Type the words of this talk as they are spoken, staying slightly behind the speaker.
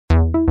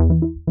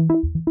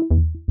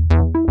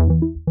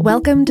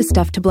Welcome to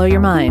Stuff to Blow Your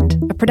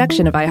Mind, a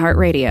production of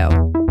iHeartRadio.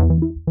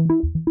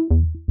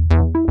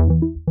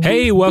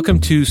 Hey,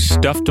 welcome to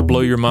Stuff to Blow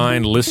Your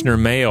Mind listener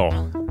mail.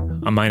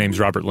 My name's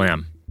Robert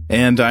Lamb.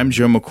 And I'm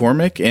Joe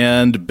McCormick,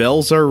 and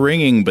bells are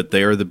ringing, but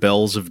they are the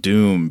bells of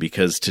doom,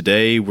 because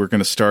today we're going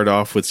to start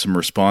off with some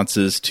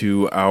responses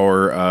to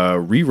our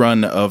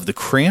rerun of the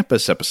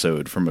Krampus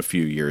episode from a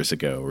few years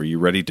ago. Are you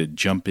ready to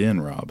jump in,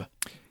 Rob?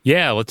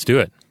 Yeah, let's do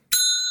it.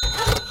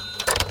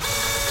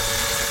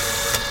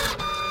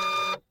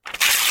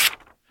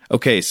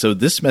 Okay, so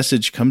this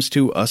message comes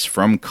to us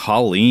from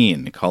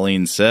Colleen.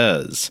 Colleen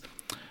says,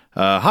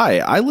 Hi,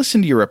 I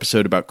listened to your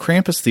episode about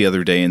Krampus the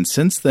other day and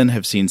since then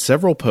have seen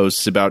several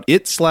posts about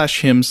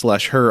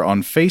it/him/her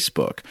on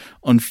Facebook.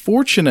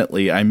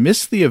 Unfortunately, I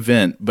missed the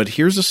event, but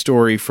here's a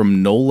story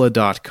from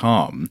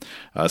NOLA.com.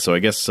 So I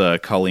guess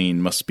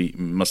Colleen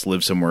must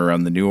live somewhere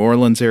around the New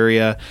Orleans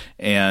area,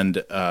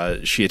 and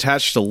she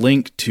attached a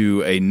link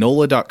to a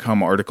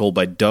NOLA.com article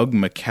by Doug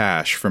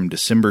McCash from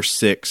December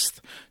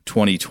 6th,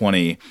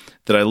 2020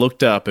 that I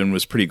looked up and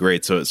was pretty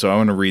great. So I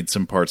want to read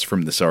some parts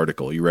from this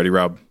article. You ready,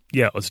 Rob?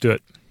 Yeah, let's do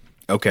it.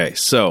 Okay,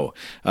 so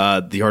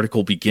the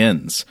article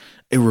begins.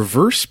 A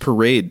reverse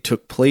parade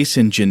took place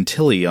in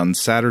Gentilly on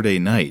Saturday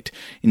night.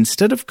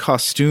 Instead of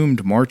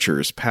costumed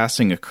marchers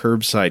passing a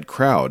curbside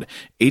crowd,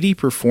 80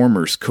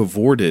 performers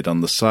cavorted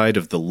on the side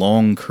of the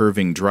long,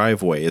 curving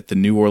driveway at the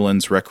New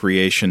Orleans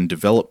Recreation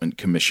Development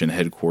Commission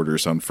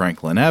headquarters on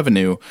Franklin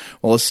Avenue,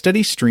 while a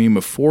steady stream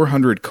of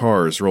 400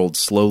 cars rolled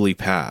slowly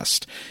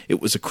past. It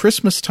was a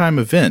Christmas-time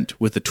event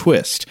with a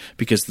twist,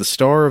 because the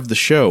star of the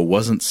show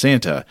wasn't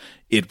Santa,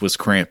 it was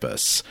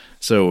Krampus.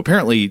 So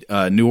apparently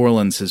New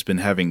Orleans has been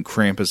having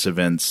Krampus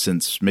events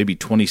since maybe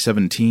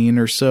 2017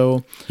 or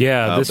so.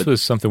 Yeah, this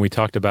was something we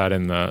talked about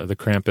in the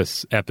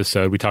Krampus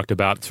episode. We talked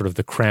about sort of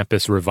the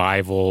Krampus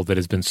revival that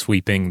has been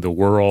sweeping the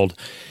world.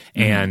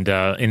 Mm-hmm.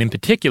 And in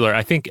particular,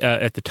 I think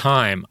at the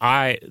time,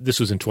 this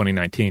was in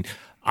 2019,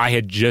 I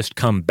had just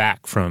come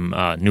back from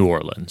New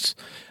Orleans.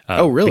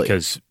 Oh, really?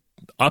 Because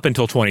up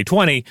until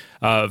 2020,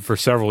 for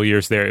several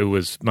years there, it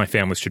was my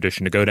family's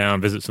tradition to go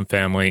down, visit some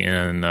family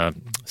in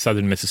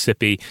southern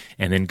Mississippi,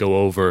 and then go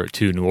over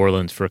to New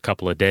Orleans for a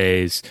couple of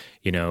days,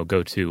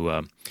 go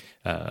to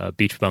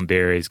Beach Bum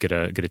Berries, get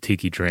a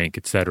tiki drink,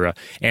 etc.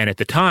 And at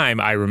the time,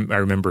 I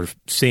remember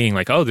seeing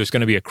there's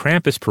going to be a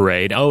Krampus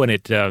parade. Oh, and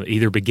it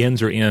either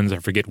begins or ends, I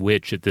forget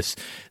which, at this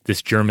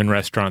German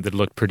restaurant that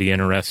looked pretty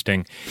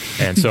interesting.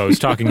 And so I was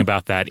talking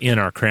about that in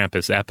our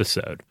Krampus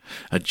episode.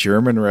 A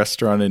German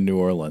restaurant in New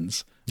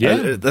Orleans.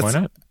 Yeah, why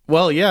not?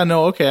 Well, yeah,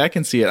 no, okay, I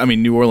can see it. I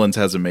mean, New Orleans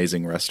has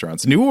amazing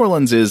restaurants. New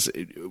Orleans is,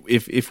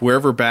 if we're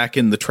ever back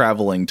in the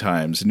traveling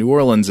times, New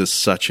Orleans is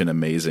such an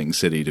amazing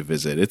city to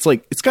visit. It's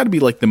got to be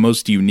the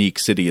most unique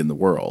city in the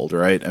world,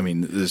 right? I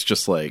mean, it's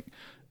just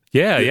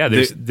Yeah,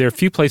 there are a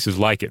few places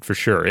like it for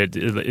sure,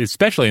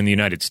 especially in the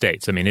United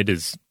States. I mean,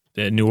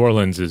 New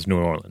Orleans is New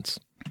Orleans.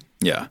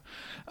 Yeah.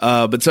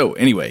 But so,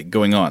 anyway,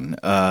 going on.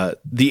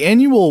 The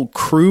annual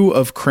Crew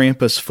of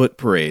Krampus Foot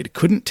Parade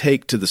couldn't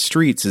take to the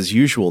streets as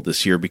usual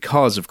this year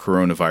because of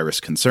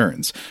coronavirus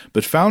concerns.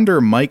 But founder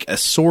Mike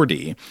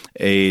Assordi,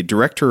 a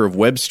director of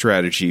web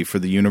strategy for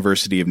the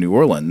University of New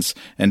Orleans,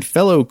 and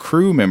fellow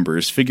crew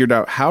members figured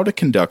out how to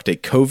conduct a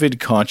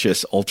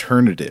COVID-conscious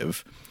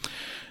alternative.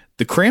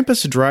 The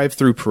Krampus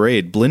drive-through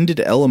parade blended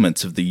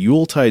elements of the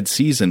Yuletide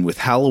season with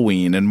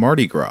Halloween and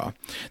Mardi Gras.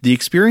 The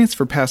experience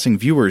for passing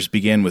viewers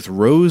began with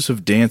rows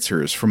of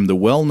dancers from the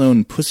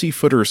well-known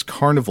Pussyfooters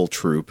Carnival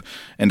troupe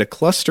and a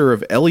cluster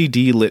of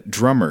LED-lit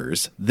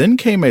drummers. Then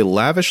came a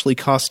lavishly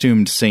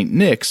costumed St.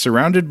 Nick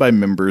surrounded by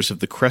members of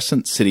the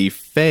Crescent City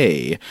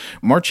Fae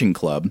Marching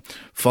Club,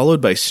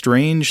 followed by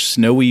strange,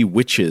 snowy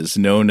witches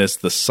known as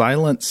the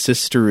Silent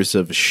Sisters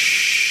of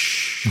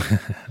Shh.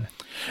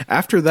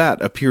 After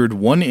that appeared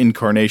one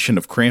incarnation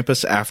of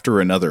Krampus after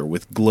another,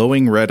 with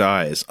glowing red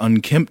eyes,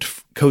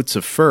 unkempt coats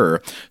of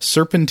fur,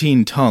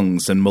 serpentine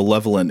tongues, and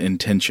malevolent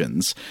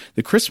intentions.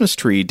 The Christmas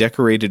tree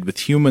decorated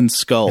with human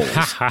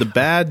skulls,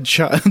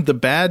 the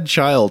bad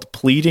child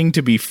pleading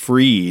to be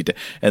freed,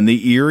 and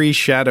the eerie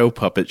shadow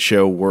puppet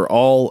show were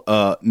all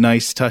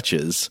nice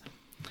touches.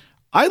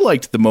 I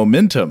liked the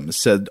momentum,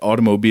 said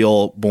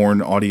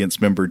Automobile-born audience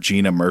member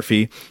Gina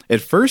Murphy. At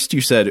first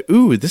you said,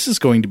 ooh, this is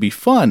going to be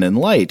fun and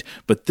light,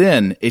 but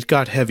then it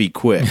got heavy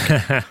quick.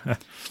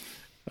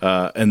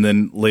 And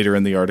then later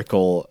in the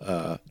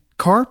article,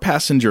 car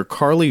passenger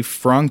Carly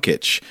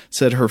Frankich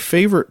said her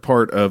favorite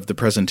part of the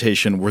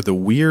presentation were the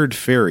weird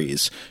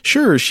fairies.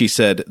 Sure, she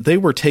said, they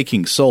were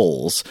taking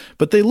souls,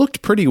 but they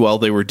looked pretty while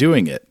they were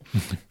doing it.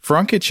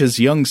 Frankich's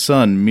young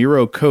son,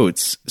 Miro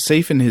Coates,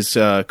 safe in his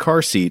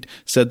car seat,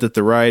 said that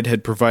the ride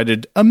had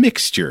provided a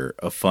mixture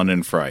of fun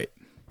and fright.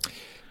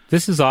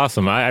 This is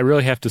awesome. I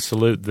really have to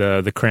salute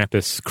the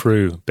Krampus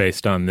crew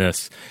based on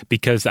this,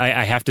 because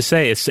I have to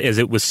say, as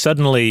it was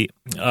suddenly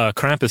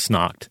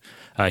Krampusnacht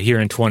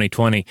here in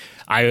 2020,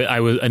 I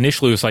was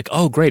initially like,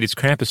 oh, great, it's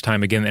Krampus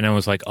time again. And I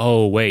was like,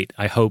 oh, wait,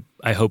 I hope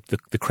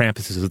the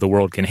Krampuses of the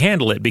world can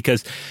handle it,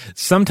 because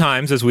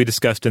sometimes, as we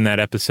discussed in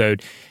that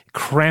episode,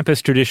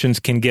 Krampus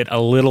traditions can get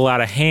a little out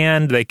of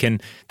hand. They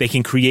can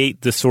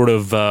create this sort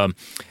of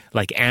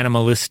like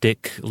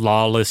animalistic,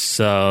 lawless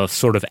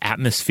sort of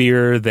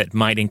atmosphere that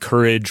might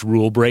encourage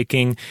rule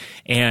breaking,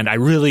 and I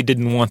really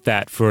didn't want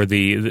that for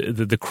the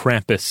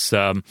Krampus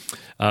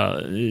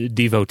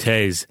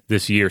devotees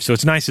this year. So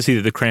it's nice to see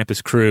that the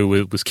Krampus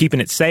crew was keeping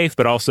it safe,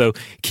 but also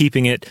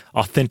keeping it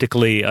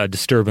authentically,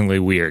 disturbingly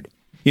weird.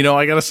 You know,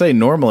 I gotta say,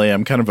 normally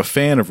I'm kind of a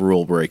fan of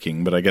rule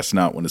breaking, but I guess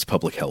not when it's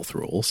public health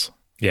rules.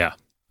 Yeah.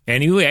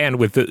 And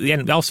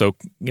also,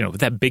 with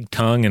that big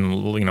tongue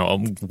and,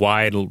 a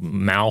wide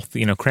mouth,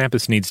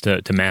 Krampus needs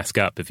to mask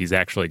up if he's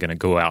actually going to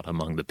go out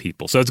among the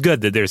people. So it's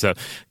good that there's a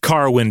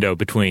car window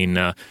between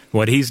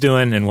what he's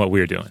doing and what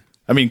we're doing.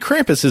 I mean,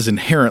 Krampus is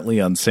inherently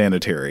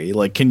unsanitary.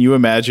 Like, can you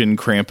imagine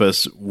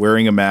Krampus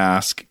wearing a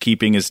mask,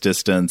 keeping his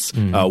distance,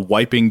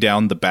 wiping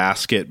down the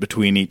basket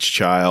between each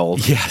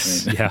child?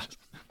 Yes, yeah.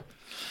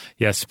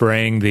 Yeah,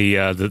 spraying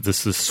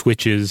the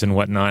switches and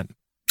whatnot.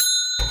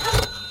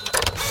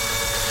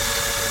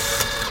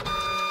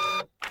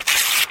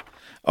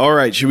 All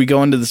right, should we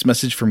go into this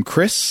message from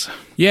Chris?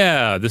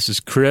 Yeah, this is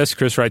Chris.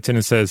 Chris writes in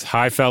and says,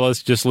 "Hi,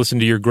 fellas. Just listened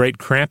to your great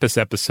Krampus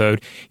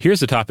episode.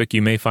 Here's a topic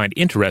you may find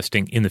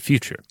interesting in the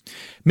future.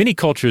 Many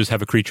cultures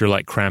have a creature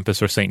like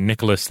Krampus or St.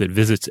 Nicholas that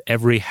visits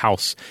every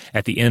house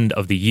at the end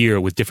of the year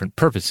with different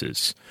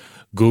purposes.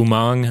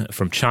 Gumang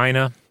from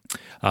China,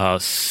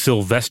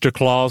 Sylvester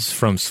Claus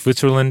from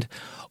Switzerland,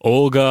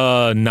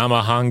 Olga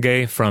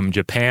Namahange from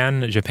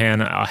Japan. Japan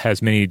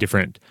has many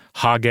different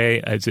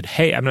hage. Is it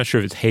hey? I'm not sure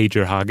if it's hage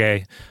or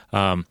hage.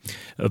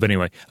 But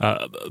anyway,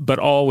 but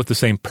all with the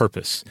same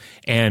purpose.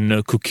 And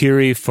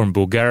Kukiri from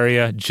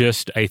Bulgaria,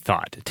 just a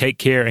thought. Take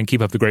care and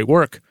keep up the great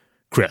work.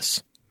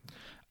 Chris."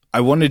 I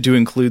wanted to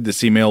include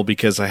this email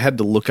because I had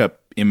to look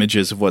up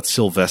images of what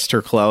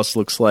Sylvester Claus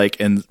looks like,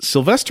 and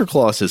Sylvester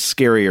Claus is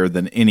scarier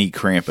than any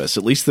Krampus.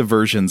 At least the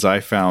versions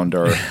I found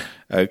are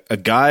a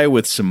guy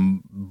with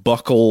some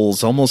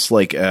buckles, almost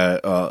like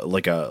a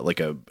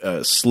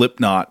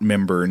Slipknot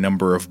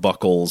number of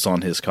buckles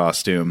on his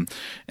costume,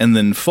 and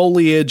then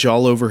foliage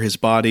all over his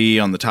body,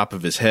 on the top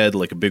of his head,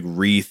 like a big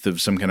wreath of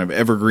some kind of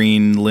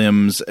evergreen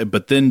limbs.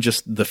 But then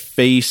just the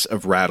face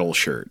of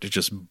Rattleshirt,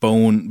 just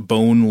bone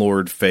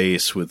lord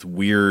face with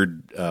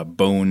weird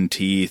bone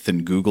teeth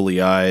and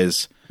googly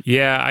eyes.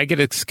 Yeah, I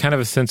get kind of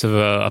a sense of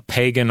a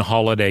pagan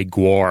holiday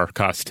Gwar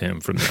costume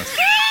from this.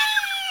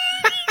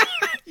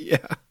 Yeah.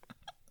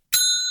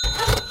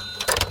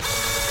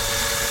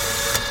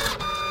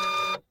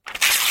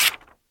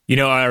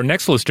 Our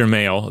next listener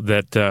mail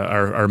that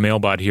our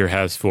mailbot here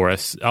has for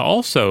us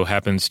also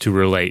happens to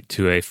relate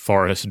to a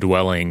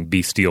forest-dwelling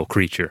bestial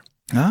creature.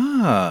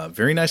 Ah,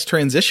 very nice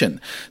transition.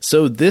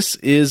 So this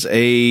is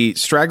a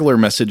straggler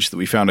message that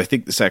we found. I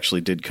think this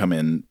actually did come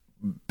in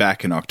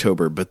back in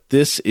October, but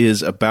this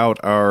is about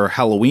our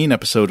Halloween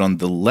episode on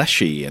the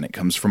Leshy, and it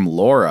comes from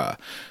Laura.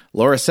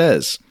 Laura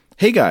says,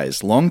 "Hey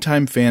guys,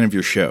 longtime fan of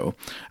your show.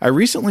 I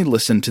recently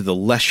listened to the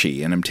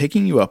Leshy, and I'm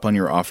taking you up on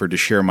your offer to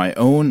share my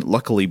own,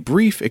 luckily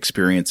brief,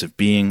 experience of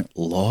being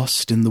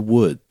lost in the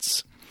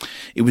woods.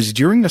 It was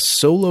during a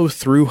solo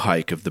through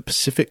hike of the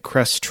Pacific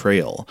Crest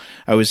Trail.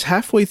 I was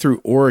halfway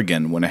through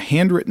Oregon when a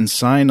handwritten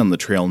sign on the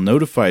trail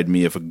notified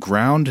me of a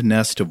ground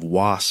nest of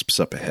wasps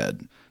up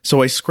ahead.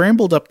 So I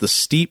scrambled up the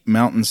steep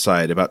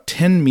mountainside about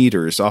 10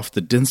 meters off the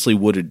densely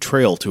wooded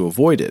trail to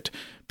avoid it.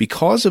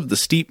 Because of the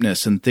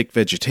steepness and thick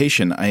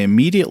vegetation, I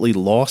immediately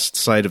lost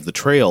sight of the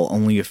trail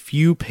only a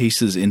few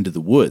paces into the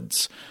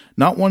woods.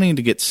 Not wanting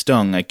to get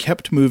stung, I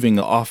kept moving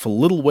off a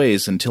little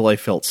ways until I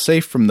felt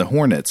safe from the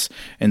hornets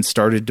and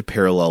started to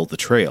parallel the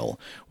trail.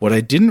 What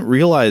I didn't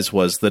realize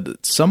was that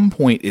at some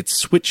point it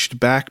switched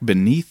back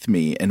beneath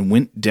me and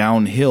went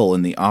downhill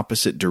in the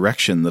opposite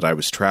direction that I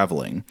was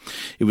traveling.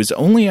 It was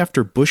only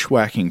after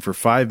bushwhacking for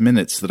 5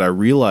 minutes that I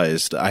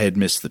realized I had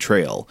missed the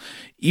trail.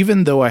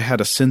 Even though I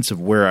had a sense of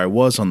where I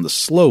was on the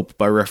slope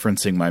by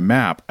referencing my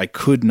map, I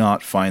could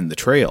not find the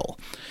trail.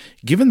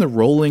 Given the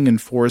rolling and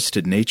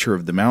forested nature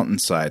of the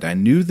mountainside, I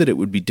knew that it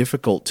would be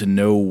difficult to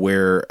know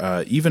where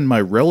even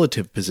my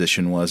relative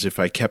position was if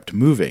I kept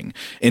moving,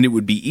 and it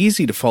would be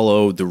easy to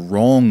follow the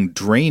wrong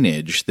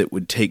drainage that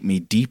would take me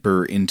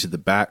deeper into the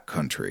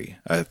backcountry.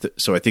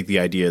 So I think the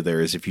idea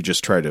there is if you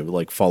just try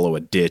to follow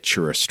a ditch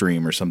or a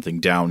stream or something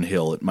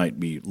downhill, it might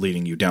be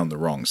leading you down the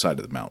wrong side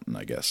of the mountain,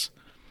 I guess.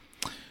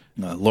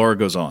 Laura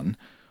goes on.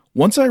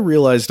 Once I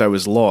realized I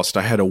was lost,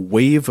 I had a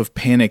wave of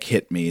panic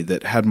hit me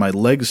that had my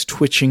legs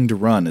twitching to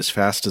run as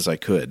fast as I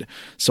could,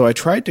 so I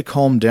tried to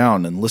calm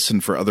down and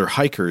listen for other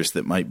hikers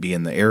that might be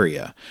in the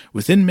area.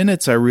 Within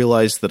minutes, I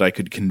realized that I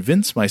could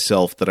convince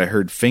myself that I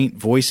heard faint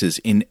voices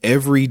in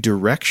every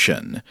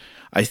direction.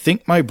 I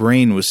think my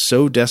brain was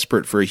so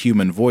desperate for a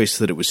human voice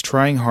that it was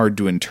trying hard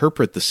to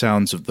interpret the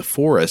sounds of the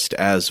forest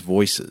as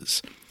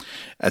voices.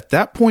 At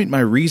that point, my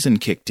reason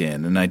kicked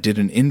in, and I did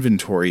an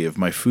inventory of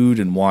my food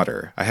and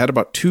water. I had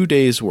about 2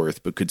 days'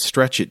 worth, but could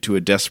stretch it to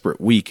a desperate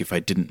week if I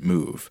didn't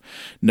move.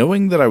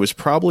 Knowing that I was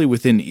probably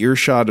within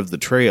earshot of the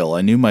trail,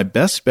 I knew my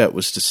best bet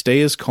was to stay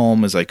as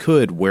calm as I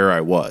could where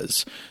I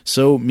was.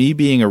 So, me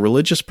being a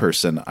religious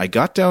person, I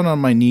got down on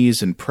my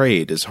knees and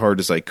prayed as hard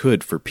as I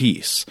could for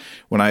peace.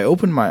 When I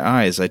opened my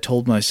eyes, I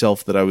told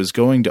myself that I was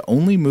going to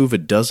only move a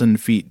dozen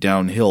feet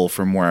downhill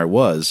from where I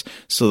was,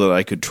 so that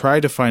I could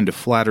try to find a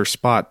flatter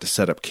spot to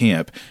set up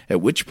camp, at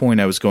which point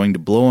I was going to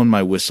blow on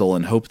my whistle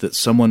and hope that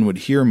someone would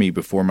hear me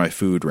before my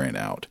food ran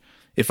out.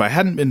 If I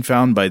hadn't been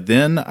found by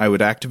then, I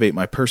would activate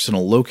my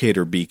personal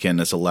locator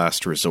beacon as a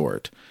last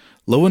resort.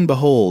 Lo and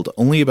behold,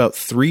 only about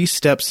 3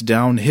 steps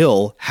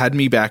downhill had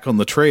me back on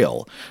the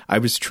trail. I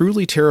was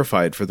truly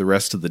terrified for the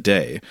rest of the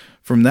day.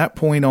 From that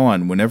point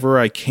on, whenever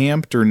I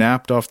camped or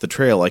napped off the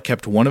trail, I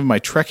kept one of my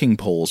trekking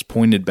poles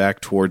pointed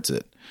back towards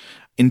it.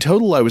 In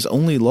total, I was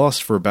only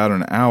lost for about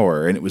an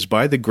hour, and it was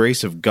by the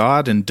grace of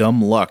God and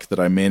dumb luck that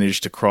I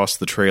managed to cross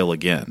the trail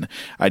again.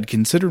 I'd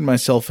considered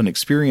myself an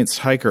experienced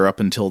hiker up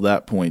until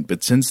that point,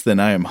 but since then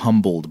I am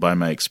humbled by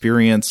my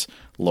experience.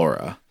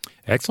 Laura.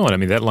 Excellent. I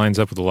mean, that lines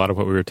up with a lot of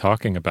what we were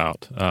talking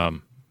about,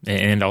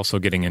 and also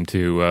getting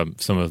into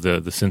some of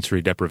the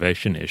sensory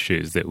deprivation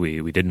issues that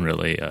we didn't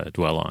really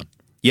dwell on.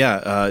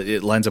 Yeah,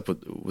 it lines up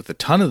with a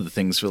ton of the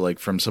things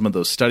from some of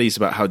those studies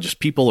about how just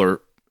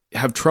people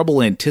have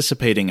trouble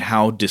anticipating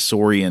how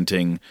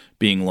disorienting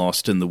being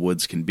lost in the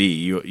woods can be.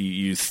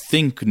 You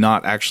think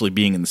not actually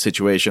being in the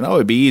situation,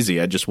 it'd be easy.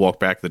 I'd just walk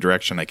back the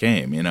direction I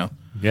came,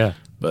 Yeah.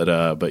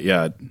 But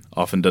yeah, it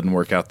often doesn't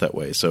work out that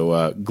way.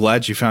 So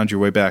glad you found your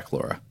way back,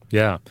 Laura.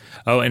 Yeah.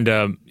 Oh, and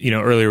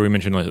earlier we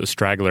mentioned a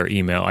straggler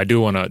email. I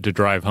do want to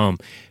drive home.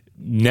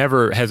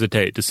 Never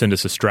hesitate to send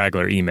us a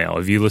straggler email.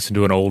 If you listen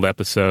to an old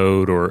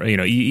episode or,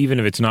 even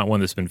if it's not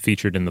one that's been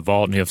featured in the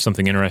vault and you have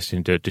something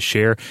interesting to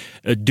share,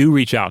 do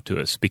reach out to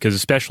us, because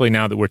especially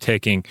now that we're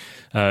taking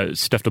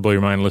Stuff to Blow Your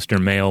Mind listener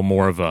mail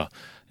more of a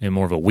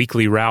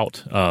weekly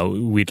route,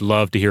 we'd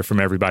love to hear from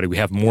everybody. We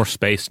have more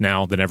space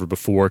now than ever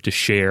before to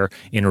share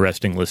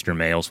interesting listener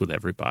mails with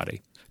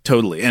everybody.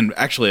 Totally. And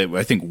actually,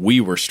 I think we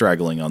were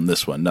straggling on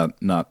this one,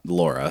 not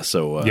Laura.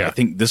 So yeah. I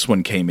think this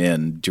one came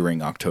in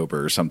during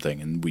October or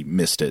something, and we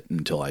missed it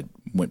until I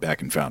went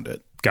back and found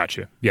it.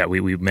 Gotcha. Yeah,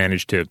 we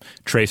managed to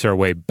trace our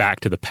way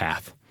back to the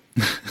path.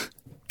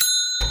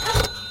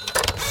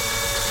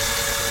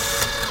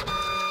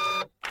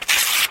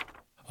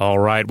 All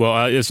right.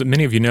 Well, as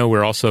many of you know,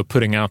 we're also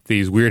putting out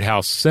these Weird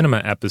House Cinema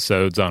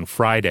episodes on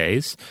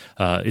Fridays.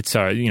 It's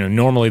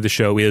normally the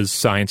show is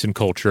science and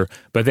culture,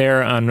 but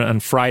there on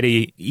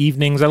Friday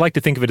evenings, I like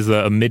to think of it as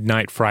a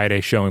midnight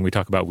Friday showing. We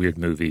talk about weird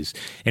movies,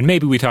 and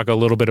maybe we talk a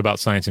little bit about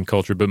science and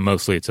culture, but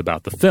mostly it's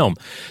about the film.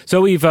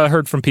 So we've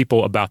heard from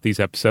people about these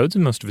episodes,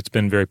 and most of it's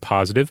been very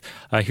positive.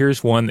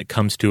 Here's one that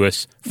comes to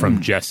us from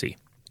Jesse.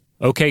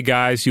 Okay,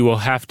 guys, you will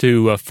have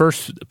to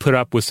first put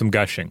up with some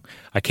gushing.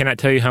 I cannot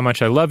tell you how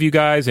much I love you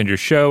guys and your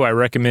show. I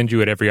recommend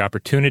you at every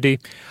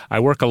opportunity. I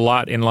work a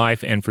lot in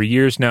life, and for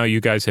years now,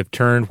 you guys have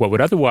turned what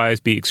would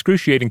otherwise be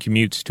excruciating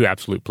commutes to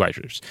absolute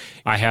pleasures.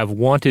 I have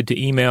wanted to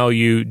email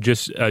you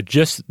just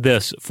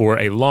this for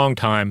a long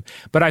time,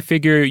 but I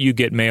figure you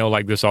get mail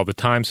like this all the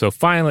time, so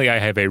finally I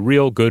have a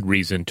real good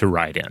reason to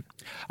write in.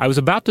 I was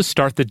about to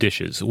start the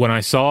dishes when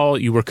I saw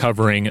you were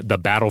covering The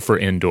Battle for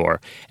Endor,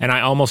 and I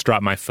almost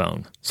dropped my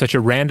phone. Such a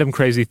random,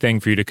 crazy thing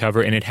for you to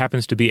cover, and it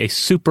happens to be a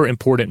super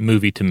important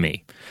movie to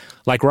me.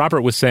 Like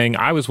Robert was saying,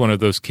 I was one of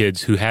those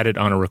kids who had it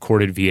on a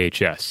recorded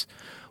VHS.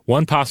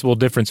 One possible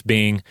difference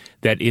being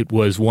that it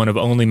was one of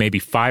only maybe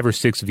 5 or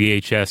 6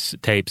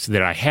 VHS tapes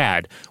that I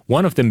had,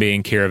 one of them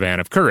being Caravan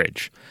of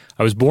Courage.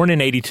 I was born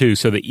in '82,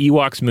 so the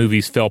Ewoks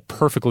movies fell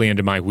perfectly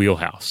into my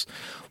wheelhouse,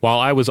 while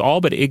I was all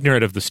but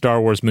ignorant of the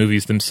Star Wars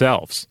movies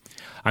themselves.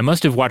 I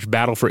must have watched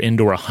Battle for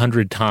Endor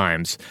 100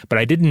 times, but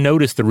I didn't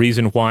notice the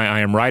reason why I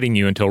am writing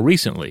you until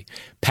recently.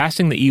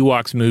 Passing the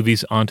Ewoks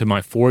movies onto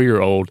my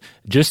 4-year-old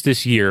just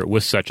this year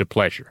was such a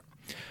pleasure.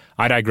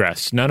 I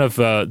digress. None of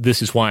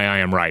this is why I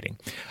am writing.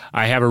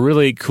 I have a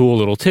really cool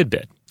little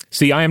tidbit.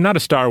 See, I am not a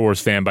Star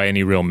Wars fan by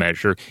any real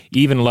measure,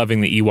 even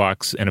loving the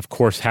Ewoks, and of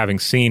course having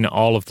seen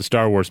all of the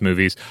Star Wars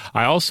movies.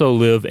 I also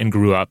live and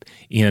grew up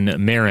in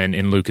Marin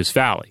in Lucas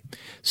Valley.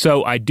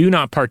 So I do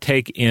not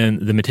partake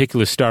in the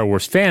meticulous Star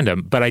Wars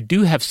fandom, but I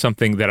do have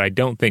something that I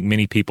don't think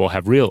many people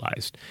have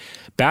realized.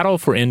 Battle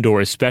for Endor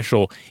is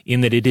special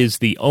in that it is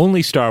the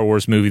only Star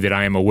Wars movie that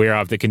I am aware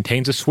of that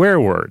contains a swear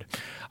word.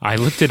 I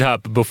looked it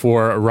up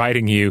before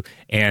writing you,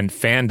 and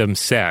Fandom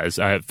says,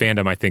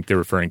 Fandom, I think they're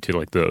referring to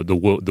like the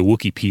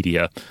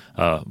Wikipedia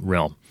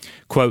realm.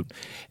 Quote,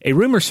 a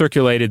rumor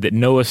circulated that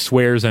Noah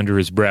swears under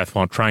his breath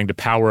while trying to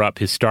power up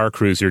his Star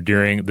Cruiser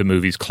during the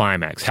movie's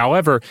climax.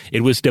 However,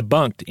 it was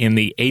debunked in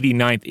the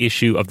 89th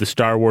issue of the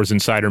Star Wars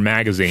Insider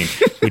magazine,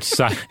 which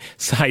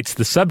cites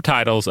the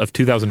subtitles of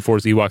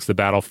 2004's Ewoks: The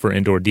Battle for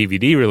Endor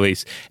DVD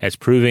release as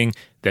proving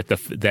that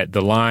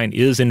the line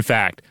is, in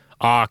fact,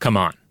 come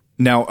on.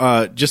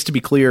 Now, just to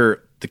be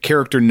clear, the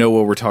character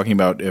Noah we're talking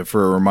about,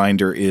 for a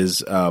reminder,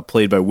 is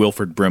played by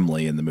Wilford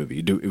Brimley in the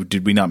movie.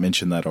 Did we not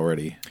mention that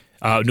already?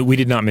 No, we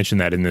did not mention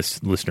that in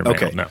this listener mail.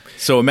 Okay. No.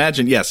 So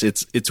imagine, yes,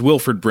 it's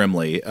Wilford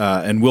Brimley,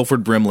 and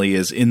Wilford Brimley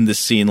is in this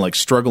scene, like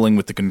struggling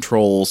with the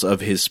controls of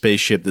his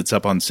spaceship that's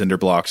up on cinder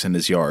blocks in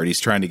his yard. He's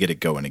trying to get it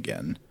going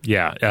again.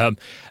 Yeah,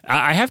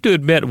 I have to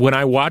admit, when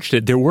I watched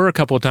it, there were a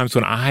couple of times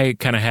when I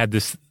kind of had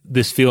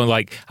this feeling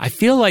like I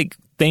feel like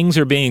things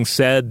are being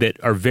said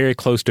that are very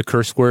close to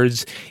curse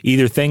words,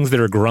 either things that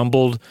are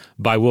grumbled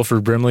by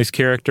Wilford Brimley's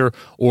character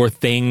or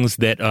things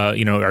that are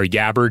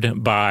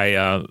yabbered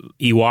by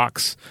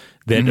Ewoks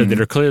that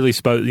are clearly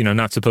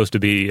not supposed to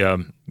be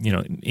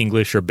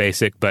English or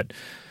basic, but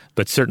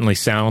certainly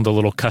sound a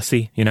little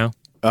cussy.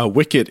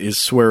 Wicket is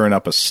swearing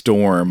up a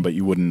storm, but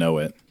you wouldn't know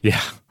it.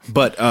 Yeah.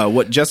 But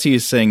what Jesse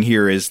is saying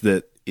here is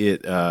that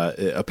it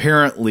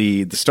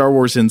apparently the Star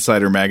Wars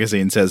Insider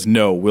magazine says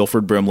no,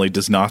 Wilford Brimley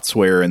does not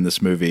swear in this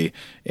movie,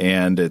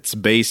 and it's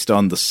based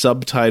on the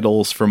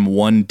subtitles from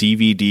one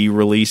DVD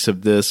release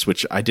of this,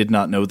 which I did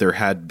not know there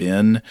had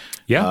been.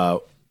 Yeah,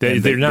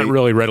 they're not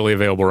really readily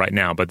available right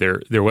now, but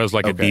there was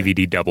like a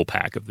DVD double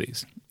pack of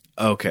these.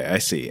 Okay, I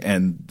see.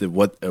 And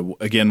what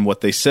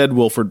they said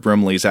Wilford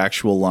Brimley's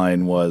actual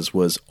line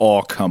was,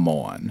 "Oh, come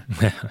on."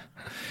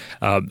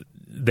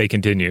 They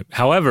continue.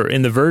 However,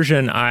 in the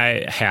version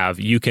I have,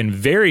 you can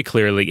very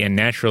clearly and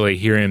naturally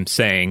hear him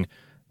saying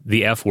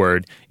the F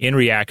word in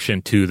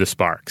reaction to the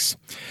sparks.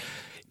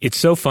 It's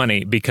so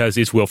funny because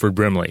it's Wilford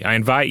Brimley. I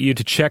invite you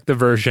to check the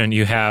version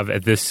you have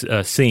at this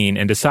scene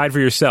and decide for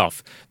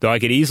yourself, though I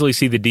could easily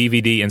see the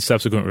DVD and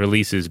subsequent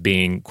releases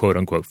being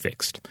quote-unquote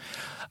fixed.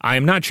 I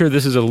am not sure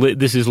this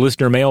is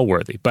listener mail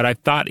worthy, but I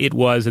thought it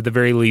was at the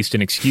very least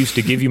an excuse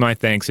to give you my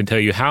thanks and tell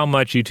you how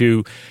much you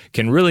two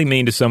can really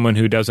mean to someone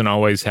who doesn't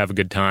always have a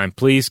good time.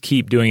 Please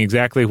keep doing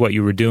exactly what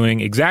you were doing,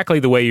 exactly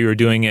the way you were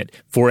doing it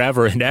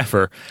forever and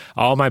ever.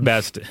 All my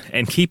best,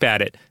 and keep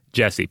at it,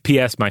 Jesse.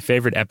 P.S. My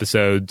favorite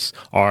episodes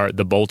are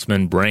the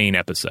Boltzmann Brain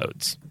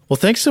episodes. Well,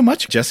 thanks so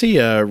much, Jesse.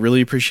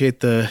 Really appreciate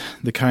the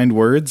kind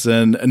words.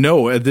 And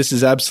no, this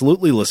is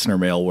absolutely listener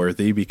mail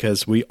worthy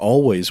because we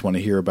always want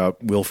to hear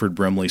about Wilford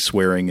Brimley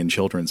swearing in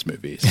children's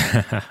movies.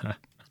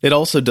 It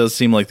also does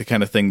seem like the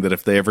kind of thing that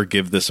if they ever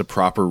give this a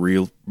proper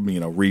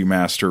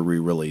remaster,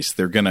 re-release,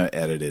 they're going to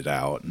edit it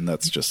out. And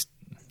that's just,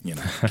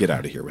 get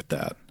out of here with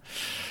that.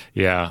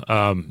 Yeah,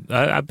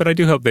 but I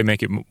do hope they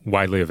make it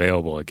widely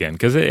available again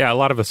because a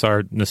lot of us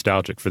are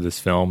nostalgic for this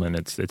film and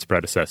its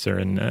predecessor,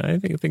 and I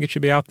think it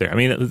should be out there. I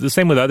mean, the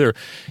same with other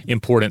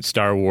important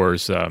Star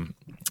Wars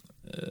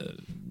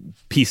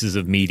pieces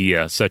of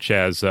media, such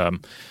as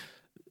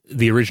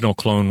the original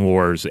Clone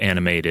Wars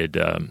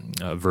animated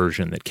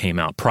version that came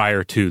out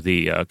prior to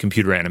the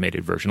computer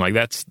animated version. Like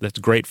that's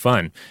great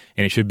fun,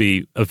 and it should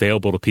be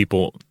available to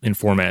people in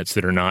formats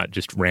that are not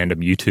just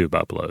random YouTube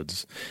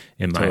uploads,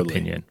 in my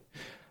opinion.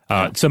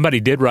 Somebody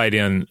did write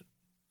in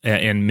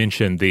and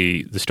mention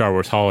the Star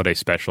Wars Holiday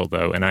Special,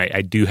 though, and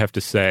I do have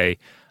to say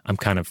I'm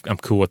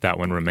cool with that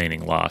one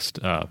remaining lost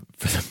for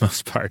the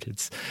most part.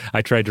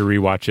 I tried to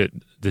rewatch it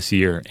this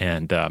year,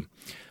 and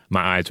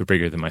my eyes were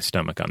bigger than my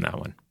stomach on that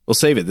one. We'll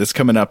save it. This is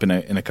coming up in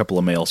a couple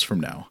of mails from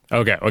now.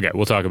 Okay,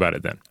 we'll talk about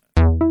it then.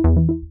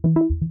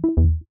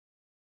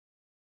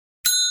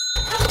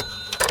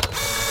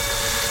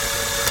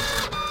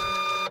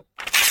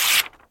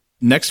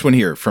 Next one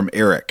here from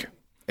Eric.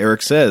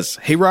 Eric says,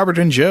 "Hey, Robert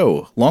and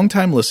Joe,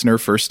 longtime listener,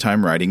 first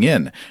time writing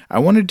in. I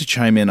wanted to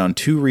chime in on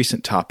two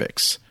recent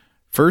topics.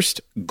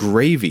 First,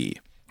 gravy.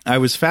 I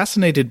was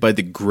fascinated by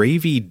the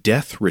gravy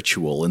death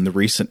ritual in the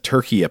recent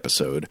turkey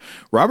episode.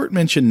 Robert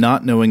mentioned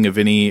not knowing of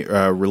any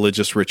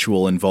religious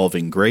ritual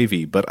involving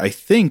gravy, but I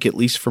think, at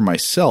least for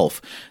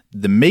myself,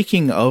 the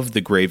making of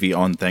the gravy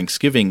on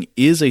Thanksgiving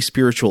is a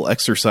spiritual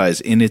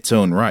exercise in its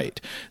own right.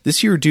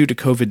 This year, due to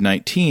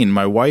COVID-19,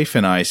 my wife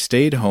and I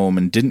stayed home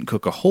and didn't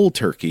cook a whole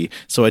turkey,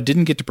 so I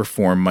didn't get to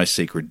perform my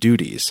sacred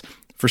duties.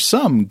 For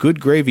some, good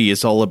gravy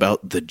is all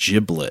about the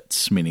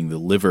giblets, meaning the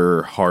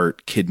liver,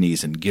 heart,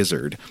 kidneys, and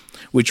gizzard,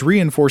 which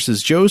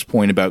reinforces Joe's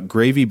point about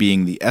gravy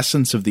being the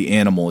essence of the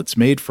animal it's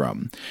made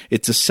from.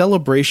 It's a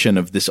celebration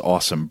of this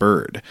awesome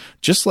bird.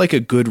 Just like a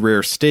good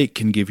rare steak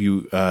can give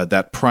you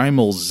that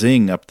primal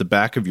zing up the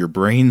back of your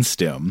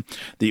brainstem,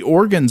 the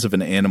organs of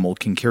an animal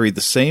can carry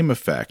the same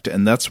effect,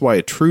 and that's why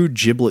a true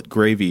giblet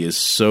gravy is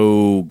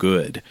so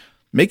good.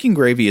 Making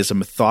gravy is a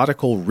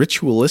methodical,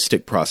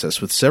 ritualistic process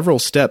with several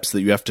steps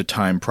that you have to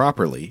time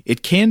properly.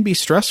 It can be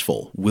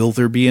stressful. Will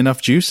there be enough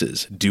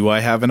juices? Do I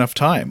have enough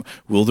time?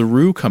 Will the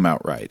roux come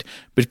out right?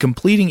 But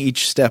completing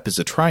each step is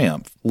a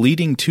triumph,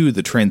 leading to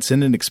the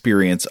transcendent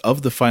experience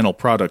of the final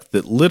product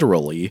that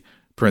literally,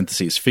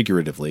 parentheses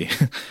figuratively,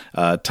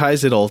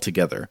 ties it all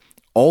together.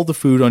 All the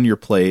food on your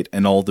plate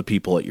and all the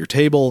people at your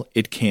table,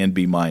 it can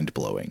be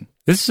mind-blowing.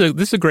 This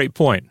is a great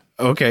point.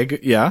 Okay,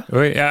 yeah.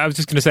 I was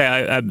just going to say,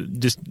 I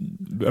just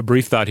a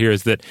brief thought here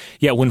is that,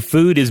 when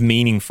food is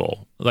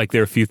meaningful, like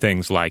there are a few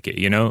things like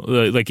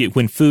it,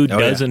 when food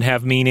doesn't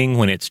have meaning,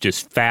 when it's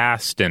just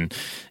fast and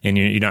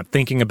you're not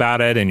thinking about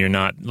it and you're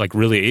not like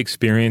really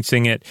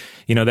experiencing it,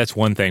 that's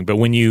one thing. But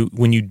when you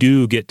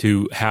do get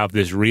to have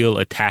this real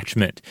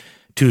attachment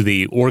to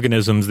the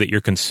organisms that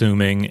you're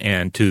consuming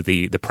and to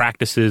the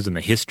practices and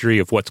the history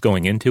of what's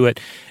going into it,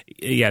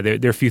 there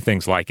are a few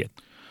things like it.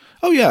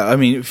 Oh, yeah. I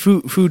mean,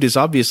 food is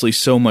obviously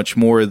so much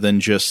more than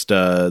just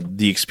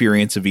the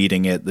experience of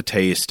eating it, the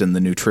taste, and the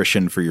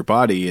nutrition for your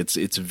body. It's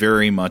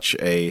very much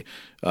a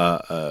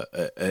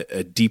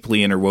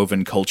deeply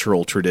interwoven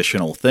cultural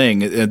traditional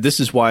thing. And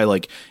this is why,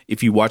 like,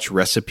 if you watch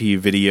recipe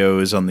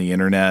videos on the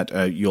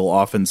internet, you'll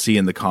often see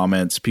in the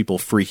comments people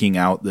freaking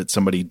out that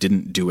somebody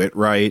didn't do it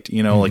right.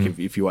 Like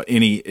if you want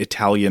any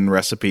Italian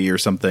recipe or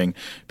something,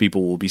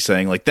 people will be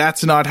saying like,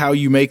 that's not how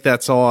you make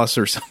that sauce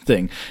or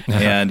something.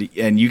 And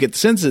you get the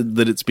sense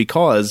that it's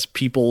because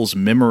people's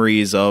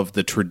memories of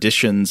the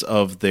traditions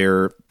of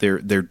their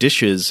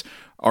dishes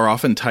are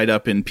often tied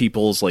up in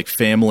people's like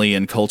family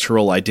and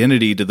cultural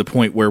identity to the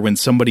point where when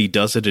somebody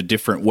does it a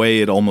different way,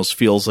 it almost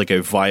feels like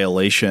a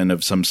violation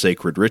of some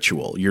sacred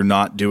ritual. You're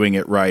not doing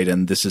it right,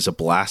 and this is a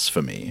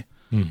blasphemy.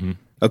 Mm-hmm.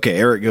 Okay,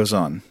 Eric goes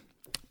on.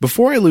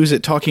 Before I lose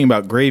it talking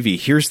about gravy,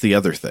 here's the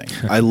other thing.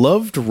 I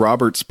loved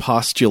Robert's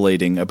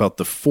postulating about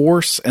the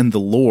force and the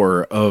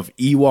lore of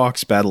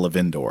Ewoks Battle of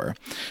Endor.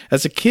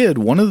 As a kid,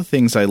 one of the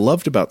things I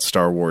loved about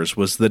Star Wars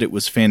was that it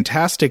was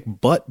fantastic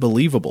but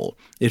believable.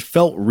 It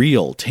felt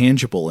real,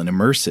 tangible, and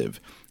immersive.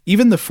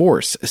 Even the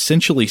Force,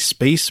 essentially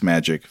space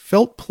magic,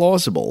 felt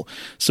plausible.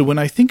 So when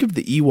I think of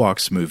the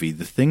Ewoks movie,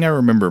 the thing I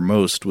remember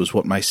most was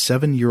what my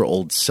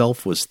 7-year-old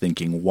self was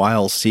thinking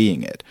while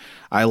seeing it.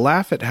 I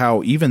laugh at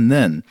how, even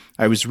then,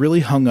 I was really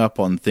hung up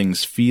on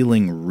things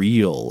feeling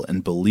real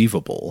and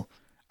believable.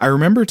 I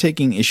remember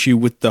taking issue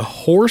with the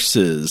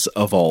horses,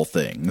 of all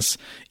things.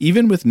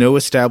 Even with no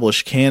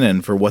established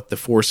canon for what the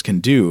Force can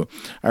do,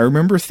 I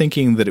remember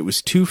thinking that it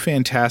was too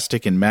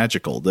fantastic and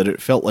magical, that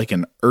it felt like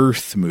an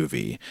Earth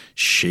movie.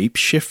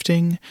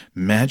 Shape-shifting?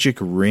 Magic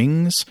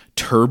rings?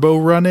 Turbo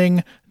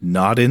running?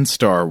 Not in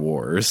Star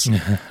Wars.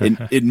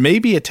 It may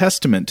be a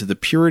testament to the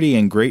purity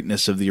and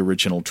greatness of the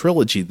original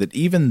trilogy that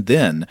even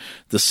then,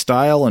 the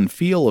style and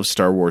feel of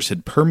Star Wars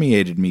had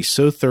permeated me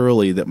so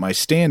thoroughly that my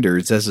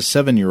standards as a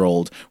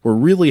 7-year-old were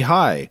really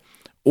high.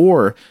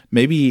 Or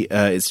maybe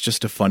it's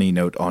just a funny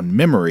note on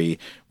memory.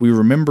 We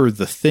remember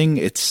the thing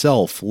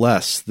itself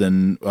less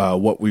than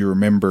what we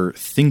remember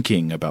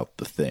thinking about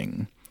the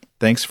thing.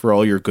 Thanks for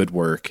all your good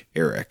work,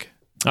 Eric.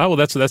 Oh, well,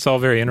 that's all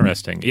very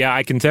interesting. Yeah,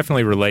 I can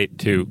definitely relate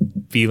to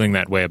feeling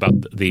that way about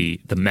the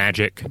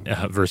magic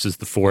versus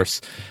the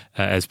Force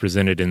as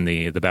presented in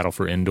the Battle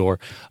for Endor.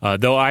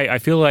 Though I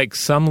feel like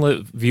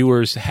some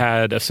viewers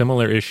had a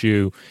similar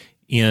issue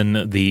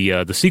in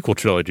the sequel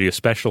trilogy,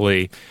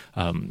 especially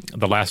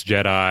The Last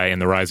Jedi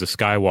and The Rise of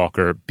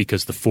Skywalker,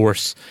 because the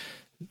Force...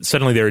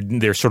 Suddenly,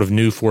 there are sort of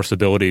new Force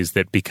abilities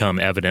that become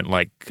evident,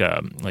 like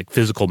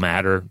physical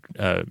matter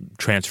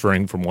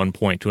transferring from one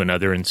point to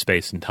another in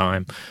space and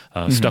time,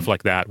 stuff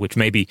like that, which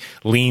maybe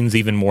leans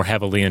even more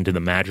heavily into the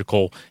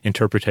magical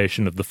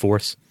interpretation of the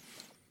Force.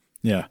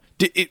 Yeah.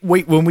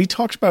 Wait, when we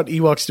talked about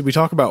Ewoks, did we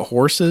talk about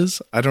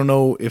horses? I don't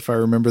know if I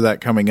remember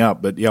that coming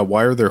up, but yeah,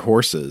 why are there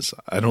horses?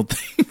 I don't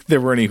think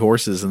there were any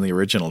horses in the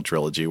original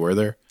trilogy, were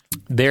there?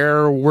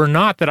 There were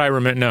not that I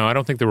remember. No, I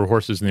don't think there were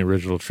horses in the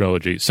original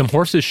trilogy. Some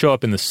horses show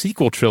up in the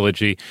sequel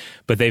trilogy,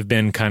 but they've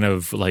been kind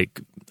of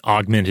like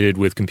augmented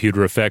with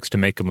computer effects to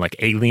make them like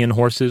alien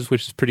horses,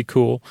 which is pretty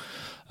cool.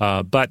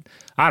 But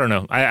I don't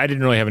know. I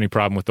didn't really have any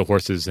problem with the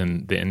horses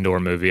in the Endor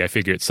movie. I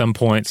figure at some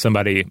point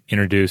somebody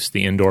introduced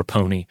the Endor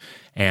pony,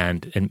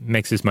 and it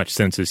makes as much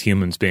sense as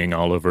humans being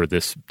all over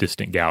this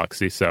distant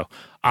galaxy. So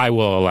I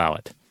will allow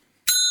it.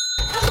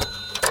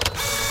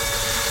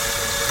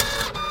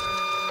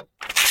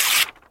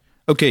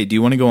 Okay, do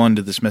you want to go on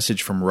to this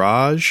message from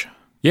Raj?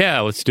 Yeah,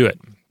 let's do it.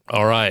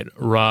 All right,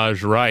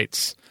 Raj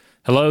writes,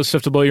 hello,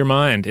 Stuff to Blow Your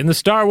Mind. In the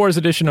Star Wars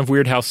edition of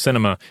Weird House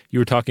Cinema, you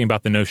were talking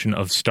about the notion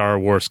of Star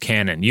Wars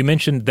canon. You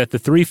mentioned that the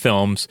 3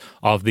 films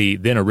of the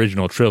then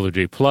original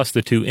trilogy, plus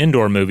the 2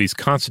 Endor movies,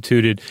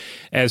 constituted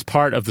as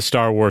part of the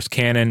Star Wars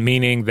canon,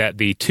 meaning that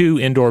the 2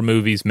 Endor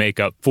movies make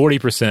up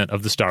 40%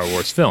 of the Star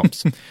Wars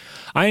films.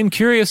 I am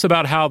curious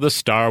about how the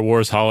Star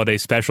Wars Holiday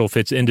Special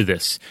fits into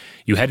this.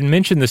 You hadn't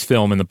mentioned this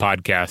film in the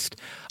podcast.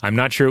 I'm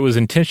not sure it was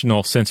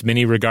intentional since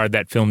many regard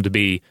that film to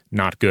be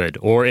not good,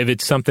 or if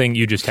it's something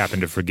you just happen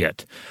to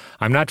forget.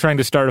 I'm not trying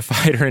to start a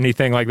fight or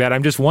anything like that.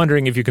 I'm just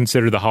wondering if you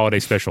consider the Holiday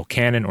Special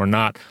canon or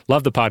not.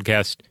 Love the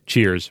podcast.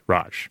 Cheers,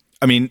 Raj.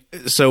 I mean,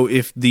 so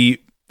if the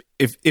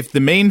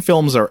main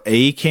films are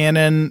A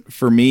canon,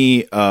 for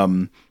me,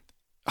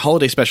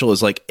 Holiday Special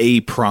is like A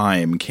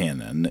prime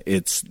canon.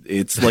 It's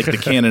like the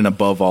canon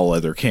above all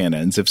other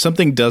canons. If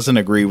something doesn't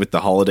agree with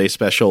the Holiday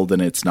Special,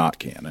 then it's not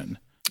canon.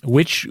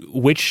 Which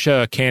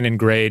canon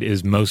grade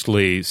is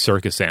mostly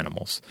circus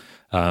animals?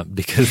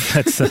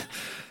 Because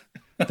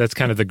that's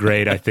kind of the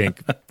grade I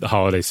think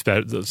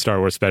the Star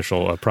Wars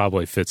Special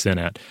probably fits in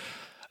at.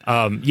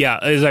 Yeah,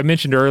 as I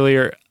mentioned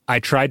earlier, I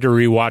tried to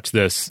rewatch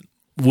this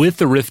with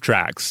the riff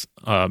tracks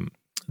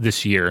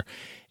this year,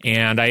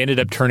 and I ended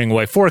up turning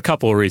away for a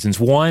couple of reasons.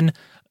 One,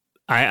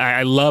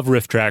 I love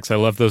riff tracks. I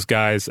love those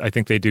guys. I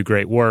think they do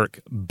great work,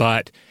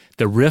 but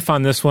the riff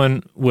on this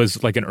one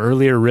was like an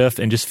earlier riff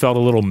and just felt a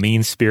little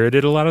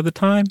mean-spirited a lot of the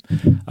time.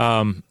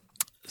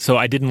 So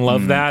I didn't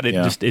love that.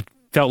 It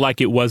felt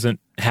like it wasn't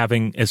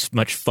having as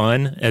much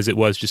fun as it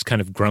was just kind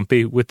of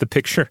grumpy with the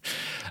picture,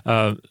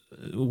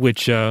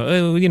 which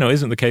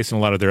isn't the case in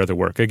a lot of their other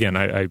work. Again,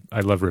 I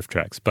love riff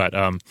tracks, but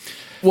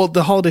well,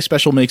 the Holiday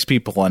Special makes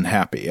people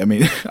unhappy. I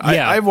mean,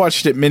 I've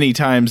watched it many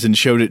times and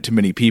showed it to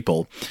many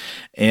people,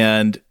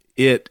 and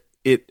it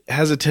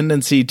has a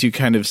tendency to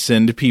kind of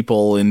send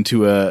people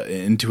into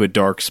a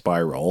dark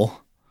spiral.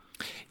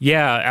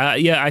 Yeah,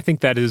 I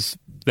think that is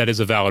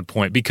a valid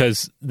point,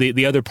 because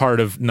the other part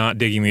of not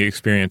digging the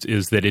experience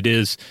is that it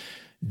is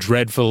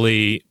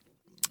dreadfully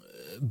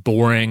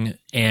boring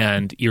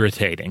and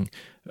irritating.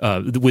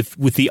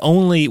 With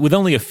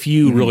only a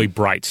few really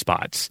bright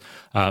spots.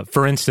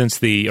 For instance,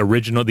 the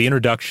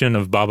introduction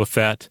of Boba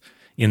Fett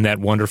in that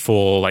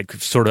wonderful, like,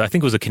 sort of, I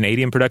think it was a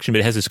Canadian production, but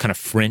it has this kind of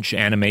French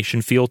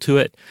animation feel to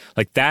it.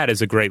 Like, that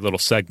is a great little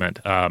segment.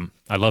 I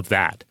love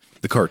that.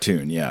 The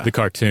cartoon, yeah. The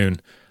cartoon.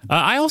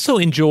 I also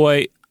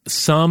enjoy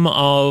some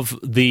of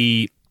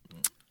the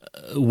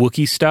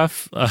Wookiee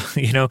stuff,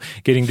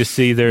 getting to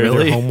see their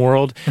home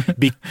world.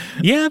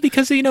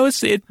 Because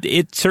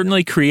it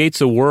certainly creates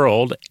a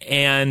world,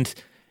 and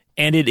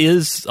it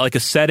is like a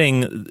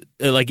setting,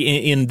 like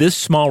in this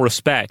small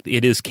respect,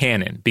 it is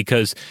canon,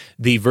 because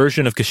the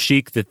version of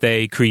Kashyyyk that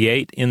they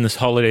create in this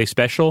Holiday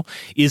Special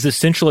is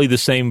essentially the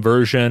same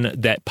version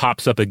that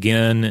pops up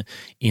again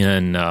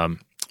in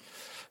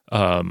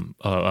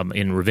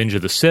Revenge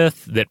of the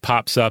Sith, that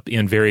pops up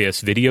in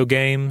various video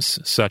games,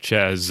 such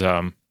as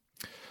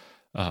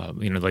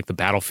like the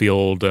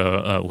Battlefield.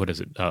 What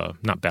is it?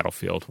 Not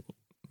Battlefield.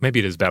 Maybe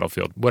it is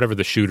Battlefield. Whatever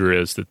the shooter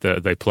is that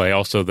they play.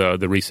 Also,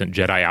 the recent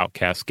Jedi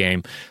Outcast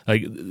game.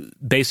 Like,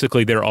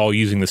 basically, they're all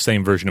using the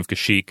same version of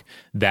Kashyyyk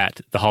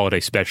that the Holiday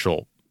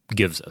Special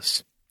gives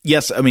us.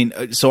 Yes, I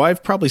mean, so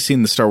I've probably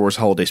seen the Star Wars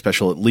Holiday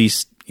Special at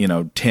least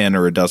 10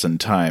 or a dozen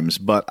times,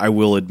 but I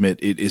will admit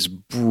it is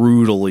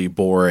brutally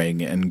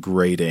boring and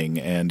grating,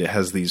 and it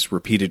has these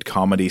repeated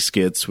comedy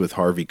skits with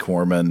Harvey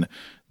Korman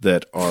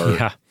that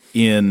are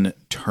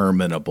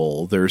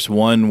interminable. There's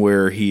one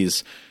where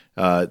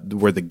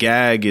where the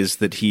gag is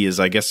that he is,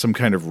 I guess, some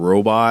kind of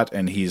robot,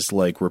 and he's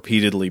like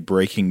repeatedly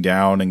breaking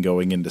down and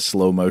going into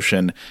slow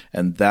motion,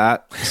 and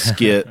that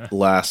skit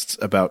lasts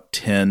about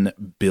 10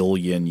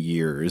 billion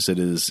years. It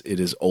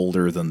is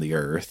older than the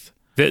Earth.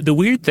 The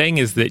weird thing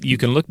is that you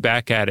can look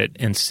back at it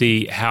and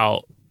see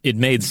how it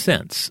made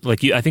sense.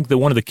 Like, I think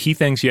one of the key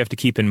things you have to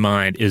keep in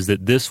mind is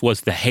that this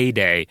was the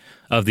heyday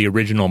of the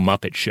original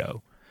Muppet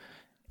Show.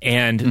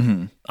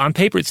 And on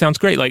paper, it sounds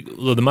great. Like,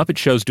 the Muppet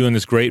Show's doing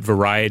this great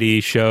variety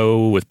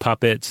show with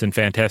puppets and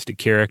fantastic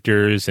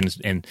characters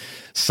and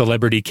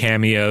celebrity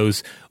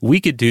cameos. We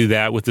could do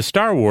that with the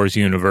Star Wars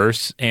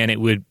universe, and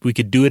we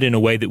could do it in a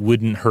way that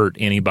wouldn't hurt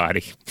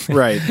anybody.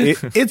 Right.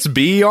 It's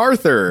B.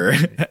 Arthur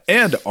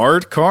and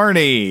Art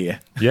Carney.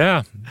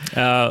 Yeah.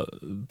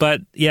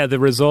 But yeah, the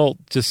result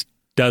just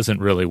doesn't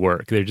really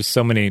work. There are just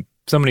so many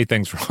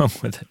things wrong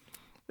with it.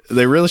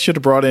 They really should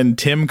have brought in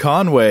Tim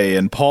Conway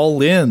and Paul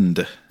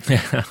Lynde.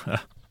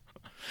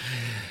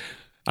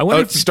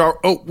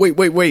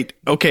 Wait.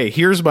 Okay,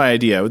 here's my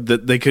idea.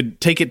 That they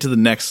could take it to the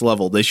next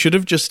level. They should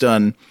have just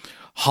done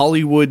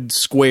Hollywood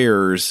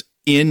squares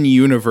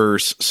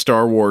in-universe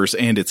Star Wars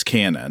and its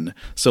canon.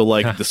 So,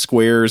 like, the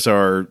squares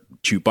are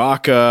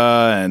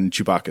Chewbacca and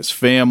Chewbacca's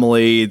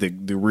family,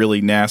 the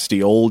really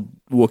nasty old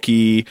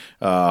Wookiee,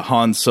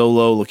 Han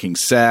Solo looking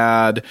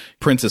sad,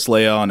 Princess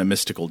Leia on a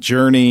mystical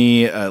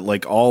journey,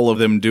 like all of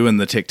them doing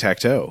the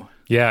tic-tac-toe.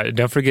 Yeah,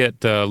 don't forget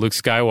Luke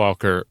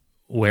Skywalker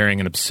wearing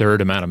an absurd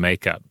amount of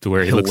makeup to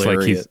where he looks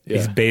like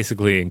he's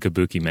basically in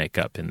kabuki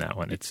makeup in that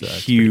one. It's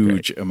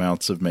huge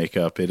amounts of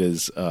makeup. It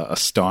is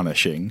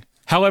astonishing.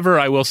 However,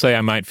 I will say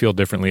I might feel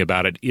differently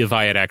about it if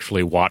I had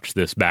actually watched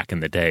this back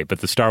in the day. But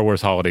the Star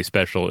Wars Holiday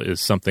Special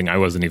is something I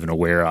wasn't even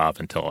aware of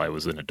until I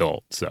was an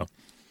adult. So,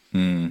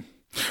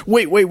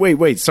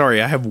 Wait.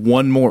 Sorry, I have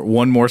one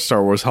more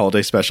Star Wars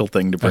holiday special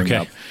thing to bring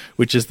up,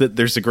 which is that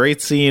there's a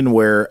great scene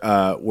where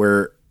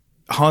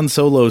Han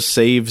Solo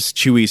saves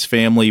Chewie's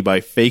family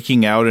by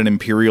faking out an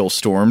Imperial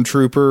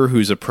stormtrooper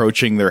who's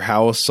approaching their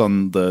house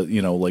on the,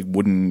 like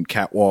wooden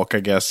catwalk, I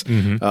guess,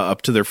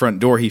 up to their front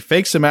door. He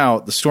fakes him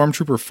out. The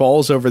stormtrooper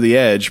falls over the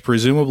edge,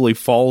 presumably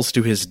falls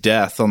to his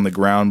death on the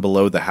ground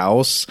below the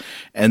house.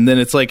 And then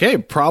it's like, hey,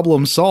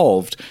 problem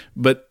solved.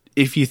 But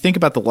if you think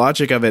about the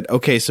logic of it,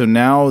 okay, so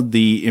now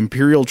the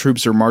Imperial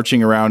troops are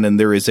marching around and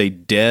there is a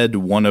dead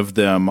one of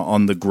them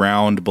on the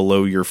ground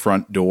below your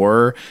front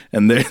door,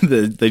 and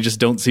they just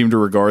don't seem to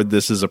regard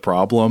this as a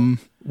problem.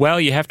 Well,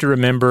 you have to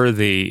remember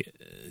the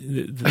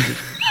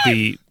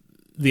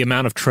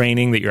amount of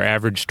training that your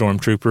average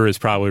stormtrooper is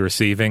probably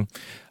receiving.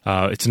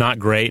 It's not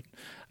great.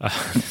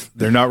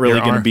 They're not really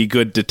going to be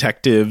good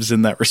detectives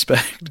in that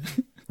respect.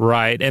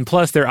 Right, and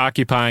plus they're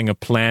occupying a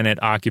planet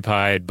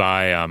occupied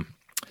by...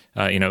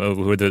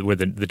 where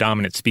the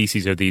dominant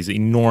species are these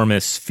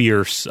enormous,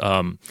 fierce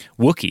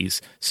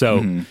Wookiees.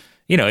 So,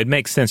 it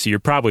makes sense that you're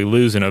probably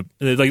losing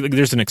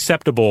there's an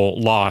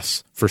acceptable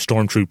loss for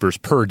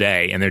stormtroopers per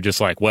day, and they're just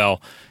like,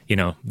 well,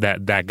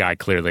 that guy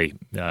clearly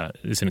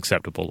is an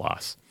acceptable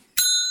loss.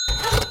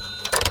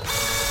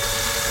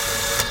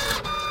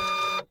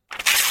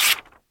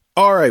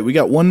 All right, we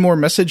got one more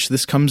message.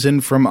 This comes in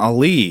from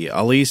Ali.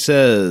 Ali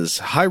says,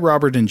 "Hi,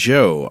 Robert and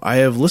Joe. I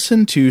have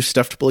listened to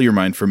Stuff to Blow Your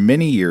Mind for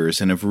many years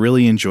and have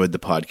really enjoyed the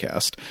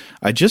podcast.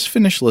 I just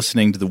finished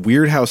listening to the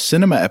Weird House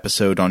Cinema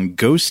episode on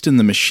Ghost in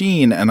the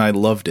Machine, and I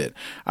loved it.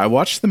 I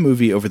watched the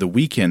movie over the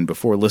weekend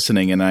before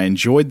listening, and I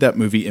enjoyed that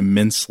movie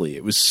immensely.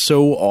 It was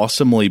so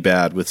awesomely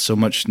bad with so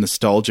much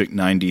nostalgic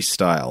 90s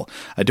style.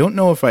 I don't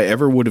know if I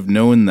ever would have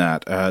known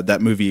that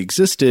that movie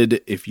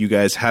existed if you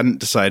guys hadn't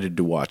decided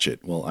to watch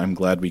it. Well, I'm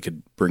glad we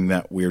could bring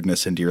that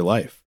weirdness into your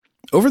life.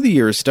 Over the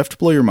years, Stuff to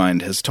Blow Your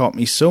Mind has taught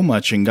me so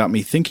much and got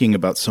me thinking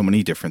about so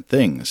many different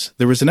things.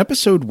 There was an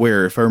episode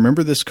where, if I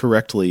remember this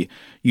correctly,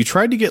 you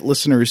tried to get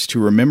listeners to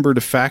remember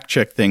to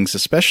fact-check things,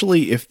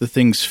 especially if the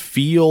things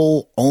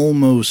feel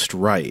almost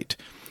right.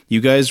 You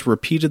guys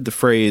repeated the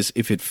phrase,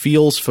 "If it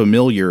feels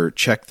familiar,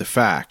 check the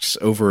facts,"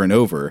 over and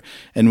over,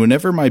 and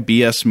whenever my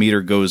BS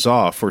meter goes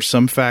off or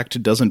some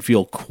fact doesn't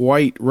feel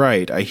quite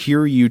right, I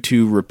hear you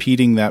two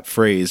repeating that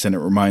phrase and it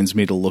reminds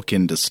me to look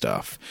into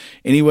stuff.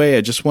 Anyway,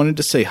 I just wanted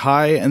to say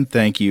hi and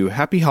thank you.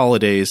 Happy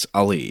holidays,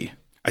 Ali.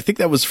 I think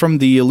that was from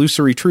the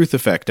Illusory Truth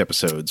Effect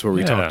episodes where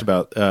we talked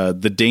about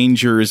the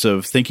dangers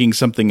of thinking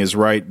something is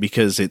right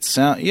because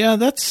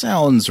that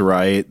sounds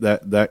right.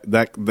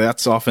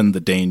 That's often the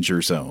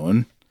danger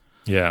zone.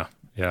 Yeah,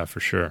 for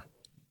sure.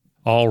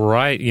 All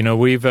right.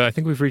 I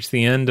think we've reached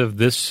the end of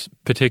this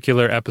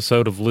particular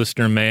episode of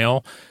Listener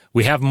Mail.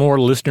 We have more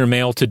listener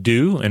mail to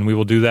do, and we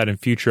will do that in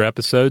future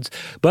episodes.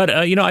 But,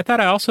 I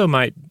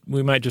thought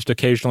we might just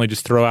occasionally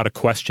just throw out a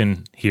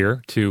question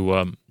here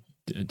to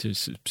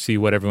see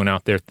what everyone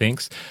out there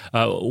thinks.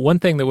 One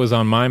thing that was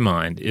on my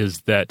mind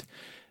is that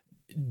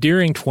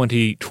during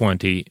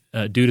 2020,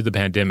 due to the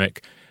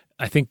pandemic,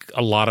 I think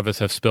a lot of us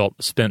have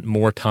spent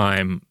more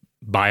time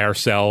by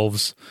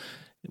ourselves,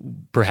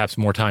 perhaps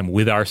more time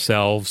with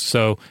ourselves.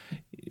 So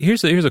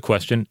here's a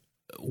question.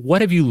 What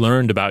have you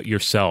learned about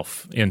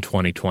yourself in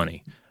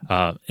 2020?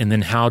 And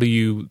then how do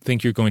you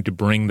think you're going to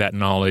bring that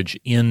knowledge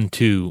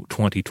into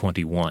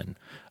 2021?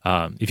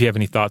 If you have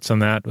any thoughts on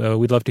that,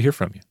 we'd love to hear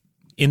from you.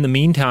 In the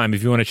meantime,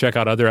 if you want to check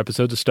out other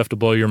episodes of Stuff to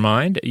Blow Your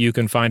Mind, you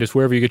can find us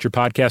wherever you get your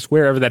podcasts,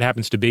 wherever that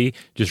happens to be.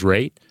 Just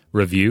rate,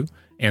 review,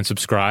 and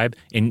subscribe.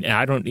 And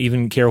I don't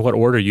even care what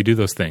order you do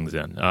those things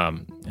in.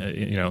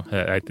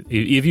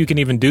 If you can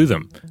even do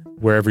them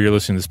wherever you're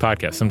listening to this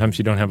podcast. Sometimes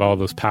you don't have all of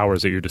those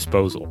powers at your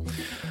disposal.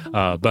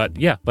 But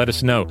yeah, let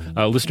us know.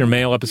 Listener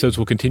mail episodes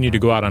will continue to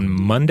go out on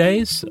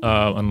Mondays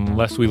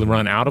unless we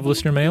run out of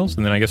listener mails.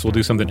 And then I guess we'll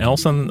do something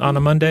else on a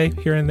Monday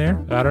here and there.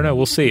 I don't know.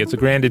 We'll see. It's a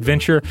grand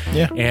adventure.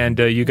 Yeah. And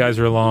you guys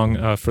are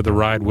along for the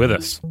ride with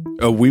us.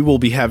 We will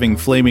be having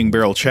Flaming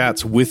Barrel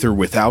chats with or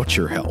without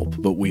your help,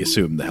 but we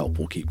assume the help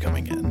will keep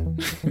coming in.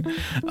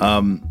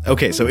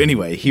 Okay, so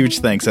anyway, huge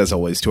thanks as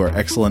always to our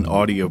excellent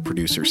audio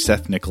producer,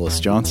 Seth Nicholas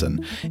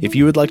Johnson. If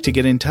you would like to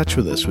get in touch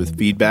with us with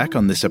feedback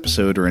on this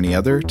episode or any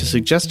other, to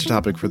suggest a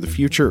topic for the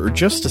future, or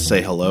just to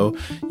say hello,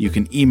 you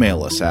can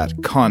email us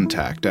at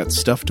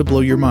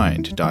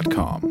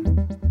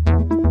contact@stufftoblowyourmind.com.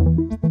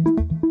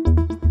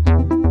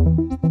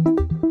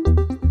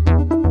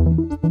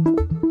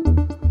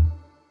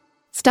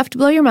 Stuff to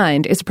Blow Your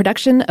Mind is a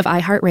production of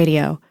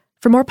iHeartRadio.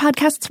 For more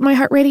podcasts from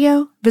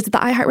iHeartRadio, visit the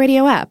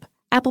iHeartRadio app,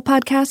 Apple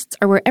Podcasts,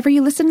 or wherever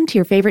you listen to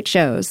your favorite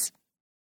shows.